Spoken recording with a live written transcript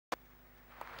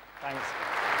Thanks.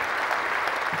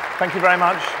 Thank you very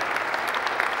much.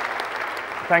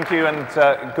 Thank you,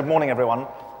 and good morning, everyone.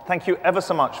 Thank you ever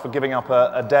so much for giving up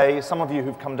a day. Some of you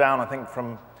who've come down, I think,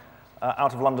 from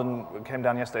out of London came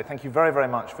down yesterday. Thank you very, very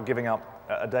much for giving up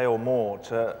a day or more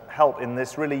to help in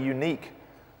this really unique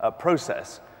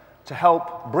process to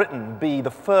help Britain be the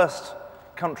first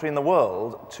country in the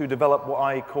world to develop what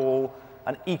I call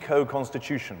an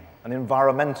eco-constitution, an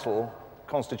environmental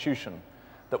constitution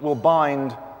that will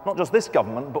bind not just this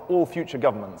government, but all future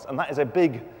governments. And that is a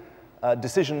big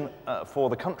decision for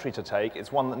the country to take.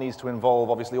 It's one that needs to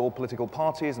involve, obviously, all political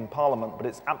parties and Parliament, but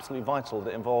it's absolutely vital that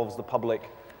it involves the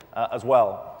public as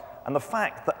well. And the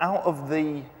fact that out of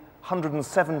the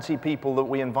 170 people that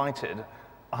we invited,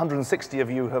 160 of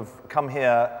you have come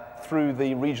here through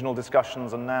the regional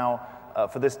discussions and now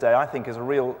for this day, I think is a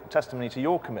real testimony to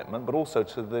your commitment, but also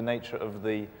to the nature of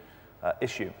the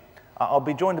issue. I'll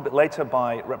be joined a bit later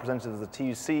by representatives of the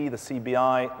TUC, the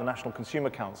CBI, the National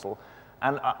Consumer Council,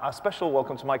 and a special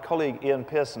welcome to my colleague Ian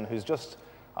Pearson, who's just,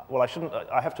 well,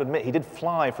 I have to admit, he did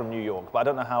fly from New York, but I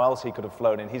don't know how else he could have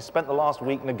flown in. He's spent the last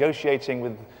week negotiating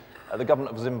with the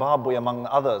government of Zimbabwe, among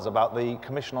others, about the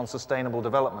Commission on Sustainable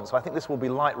Development. So I think this will be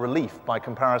light relief by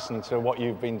comparison to what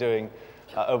you've been doing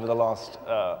over the last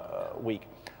week.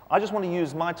 I just want to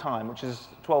use my time, which is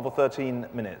 12 or 13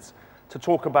 minutes, to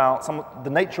talk about the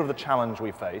nature of the challenge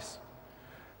we face,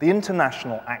 the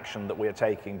international action that we are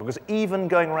taking, because even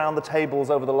going around the tables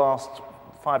over the last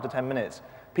 5 to 10 minutes,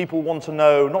 people want to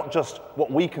know not just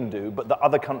what we can do, but that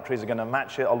other countries are going to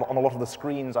match it. On a lot of the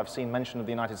screens I've seen mention of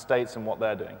the United States and what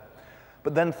they're doing.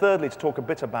 But then thirdly, to talk a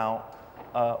bit about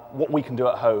what we can do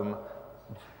at home,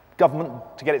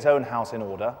 government to get its own house in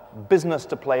order, business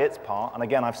to play its part, and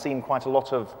again, I've seen quite a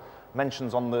lot of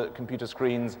mentions on the computer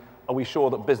screens. Are we sure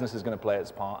that business is going to play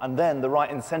its part? And then the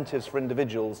right incentives for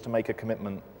individuals to make a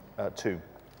commitment to.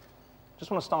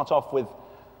 Just want to start off with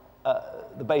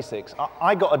the basics.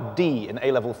 I got a D in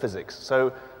A-level physics,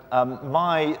 so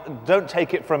don't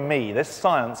take it from me. This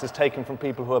science is taken from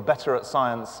people who are better at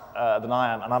science than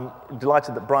I am, and I'm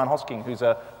delighted that Brian Hosking, who's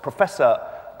a professor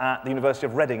at the University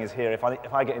of Reading, is here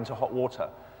if I get into hot water.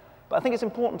 But I think it's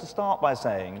important to start by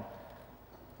saying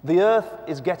the Earth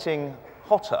is getting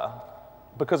hotter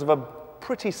because of a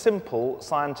pretty simple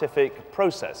scientific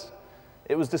process.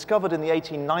 It was discovered in the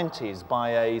 1890s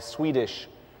by a Swedish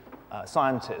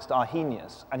scientist,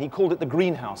 Arrhenius, and he called it the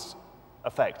greenhouse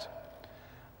effect.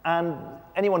 And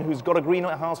anyone who's got a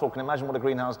greenhouse or can imagine what a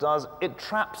greenhouse does, it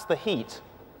traps the heat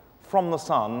from the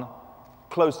sun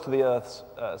close to the Earth's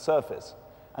surface.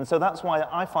 And so that's why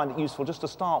I find it useful just to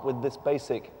start with this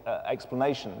basic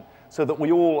explanation so that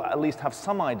we all at least have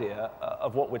some idea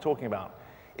of what we're talking about.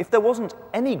 If there wasn't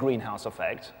any greenhouse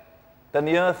effect, then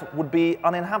the Earth would be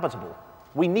uninhabitable.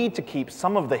 We need to keep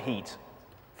some of the heat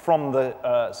from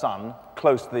the sun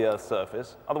close to the Earth's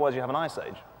surface, otherwise you have an ice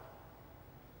age.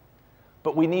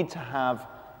 But we need to have,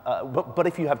 but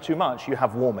if you have too much, you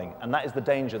have warming, and that is the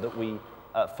danger that we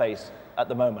face at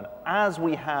the moment. As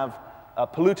we have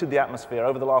polluted the atmosphere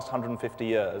over the last 150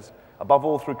 years, above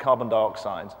all through carbon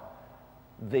dioxide,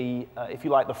 if you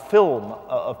like, the film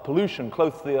of pollution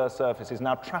close to the Earth's surface is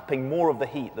now trapping more of the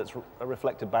heat that's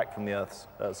reflected back from the Earth's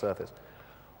surface.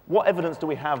 What evidence do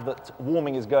we have that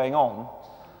warming is going on?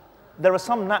 There are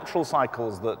some natural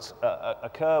cycles that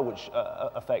occur which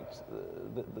affect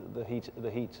the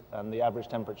heat and the average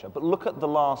temperature. But look at the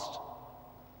last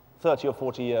 30 or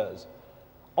 40 years.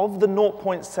 Of the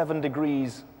 0.7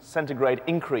 degrees centigrade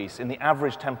increase in the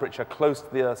average temperature close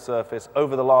to the Earth's surface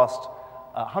over the last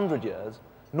 100 years,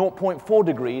 0.4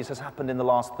 degrees has happened in the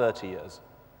last 30 years.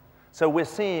 So we're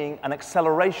seeing an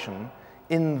acceleration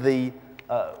in the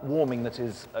warming that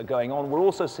is going on. We're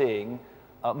also seeing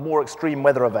more extreme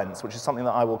weather events, which is something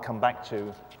that I will come back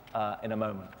to in a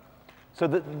moment. So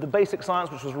the basic science,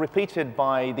 which was repeated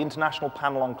by the International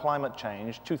Panel on Climate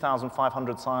Change,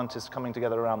 2,500 scientists coming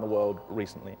together around the world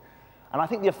recently. And I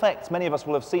think the effects, many of us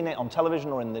will have seen it on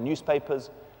television or in the newspapers.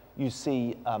 You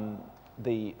see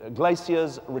the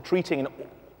glaciers retreating, in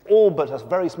all but a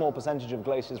very small percentage of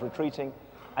glaciers retreating,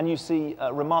 and you see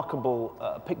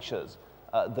remarkable pictures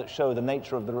that show the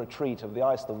nature of the retreat of the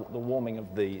ice, the warming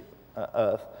of the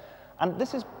Earth. And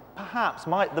this is perhaps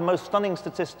the most stunning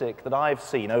statistic that I've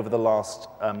seen over the last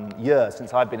year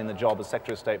since I've been in the job as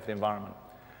Secretary of State for the Environment.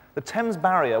 The Thames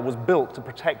Barrier was built to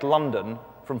protect London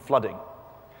from flooding.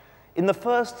 In the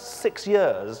first 6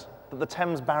 years that the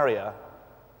Thames Barrier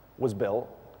was built,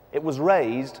 it was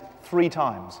raised 3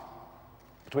 times,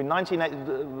 between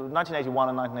 1981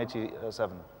 and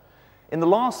 1987. In the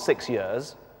last 6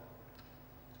 years,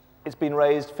 it's been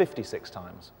raised 56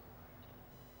 times.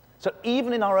 So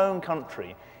even in our own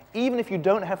country, even if you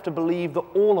don't have to believe that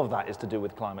all of that is to do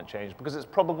with climate change, because it's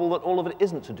probable that all of it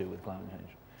isn't to do with climate change.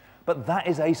 But that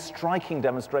is a striking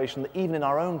demonstration that even in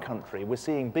our own country, we're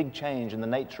seeing big change in the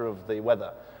nature of the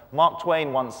weather. Mark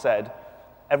Twain once said,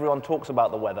 everyone talks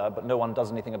about the weather, but no one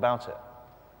does anything about it.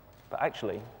 But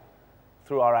actually,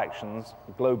 through our actions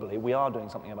globally, we are doing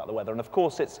something about the weather. And of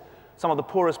course, it's some of the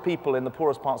poorest people in the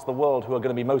poorest parts of the world who are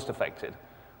going to be most affected.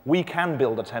 We can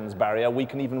build a Thames barrier. We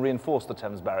can even reinforce the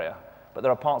Thames barrier. But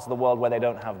there are parts of the world where they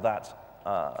don't have that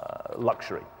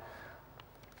luxury.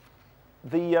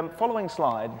 The following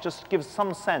slide just gives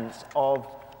some sense of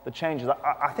the changes.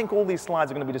 I think all these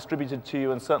slides are going to be distributed to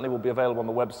you and certainly will be available on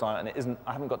the website. And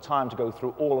I haven't got time to go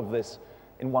through all of this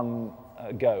in one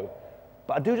go.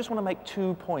 But I do just want to make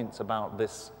 2 points about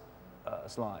this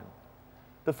slide.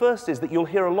 The first is that you'll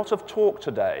hear a lot of talk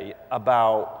today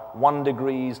about 1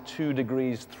 degree, 2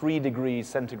 degrees, 3 degrees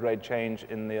centigrade change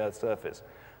in the Earth's surface.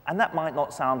 And that might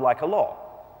not sound like a lot.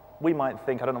 We might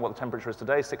think, I don't know what the temperature is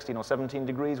today, 16 or 17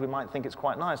 degrees, we might think it's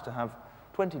quite nice to have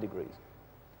 20 degrees.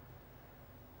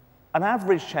 An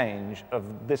average change of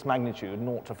this magnitude,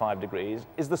 0 to 5 degrees,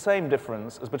 is the same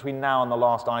difference as between now and the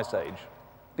last ice age.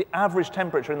 The average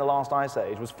temperature in the last ice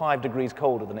age was 5 degrees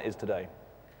colder than it is today.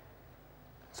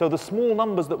 So the small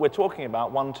numbers that we're talking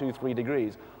about, 1, 2, 3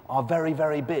 degrees, are very,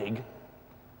 very big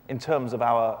in terms of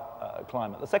our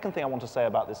climate. The second thing I want to say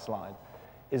about this slide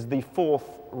is the 4th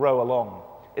row along.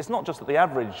 It's not just that the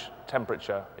average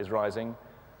temperature is rising,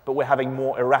 but we're having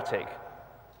more erratic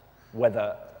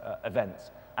weather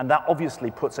events. And that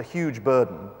obviously puts a huge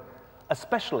burden,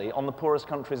 especially on the poorest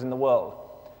countries in the world.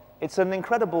 It's an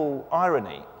incredible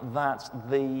irony that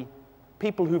the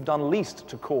people who've done least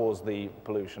to cause the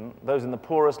pollution, those in the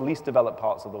poorest, least developed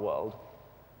parts of the world,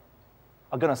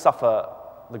 are going to suffer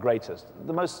the greatest.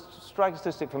 The most striking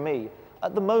statistic for me,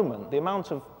 at the moment, the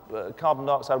amount of carbon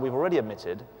dioxide we've already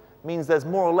emitted means there's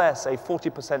more or less a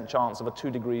 40% chance of a 2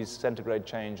 degrees centigrade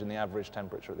change in the average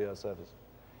temperature at the Earth's surface.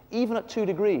 Even at 2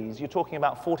 degrees, you're talking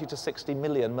about 40 to 60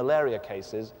 million malaria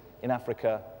cases in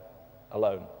Africa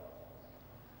alone.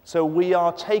 So we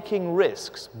are taking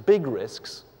risks, big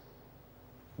risks,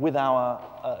 with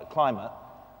our climate,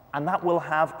 and that will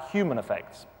have human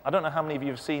effects. I don't know how many of you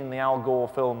have seen the Al Gore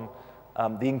film,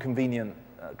 The Inconvenient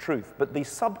Truth, but the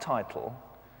subtitle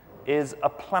is A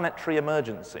Planetary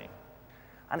Emergency.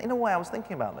 And in a way, I was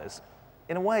thinking about this.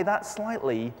 In a way, that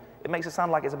slightly, it makes it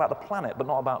sound like it's about the planet, but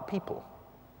not about people.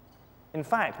 In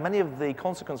fact, many of the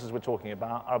consequences we're talking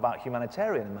about are about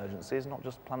humanitarian emergencies, not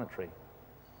just planetary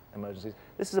emergencies.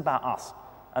 This is about us,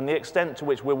 and the extent to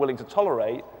which we're willing to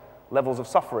tolerate levels of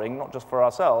suffering, not just for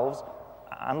ourselves,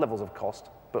 and levels of cost,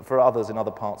 but for others in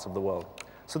other parts of the world.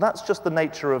 So that's just the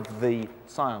nature of the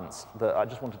science that I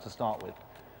just wanted to start with.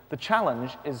 The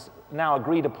challenge is now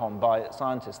agreed upon by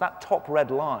scientists. That top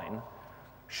red line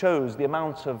shows the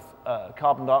amount of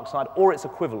carbon dioxide or its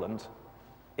equivalent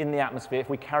in the atmosphere if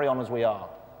we carry on as we are.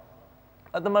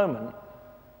 At the moment,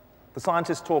 the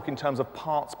scientists talk in terms of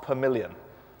parts per million.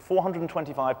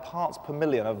 425 parts per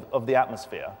million of the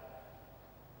atmosphere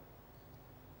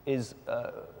is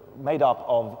made up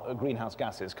of greenhouse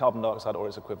gases, carbon dioxide or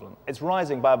its equivalent. It's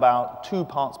rising by about 2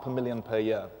 parts per million per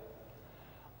year.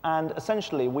 And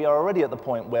essentially, we are already at the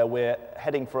point where we're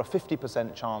heading for a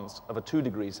 50% chance of a 2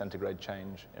 degrees centigrade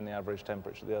change in the average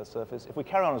temperature of the Earth's surface. If we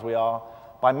carry on as we are,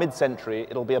 by mid-century,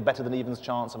 it'll be a better than evens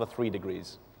chance of a 3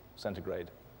 degrees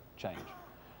centigrade change.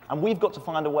 And we've got to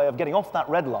find a way of getting off that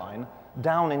red line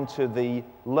down into the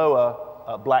lower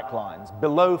black lines,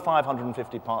 below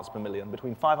 550 parts per million,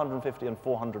 between 550 and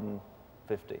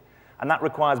 450. And that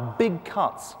requires big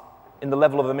cuts in the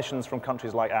level of emissions from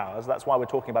countries like ours. That's why we're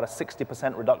talking about a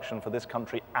 60% reduction for this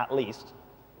country at least.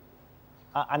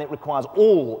 And it requires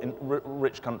all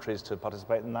rich countries to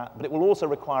participate in that, but it will also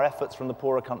require efforts from the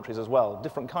poorer countries as well,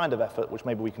 different kind of effort, which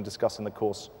maybe we can discuss in the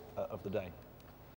course of the day.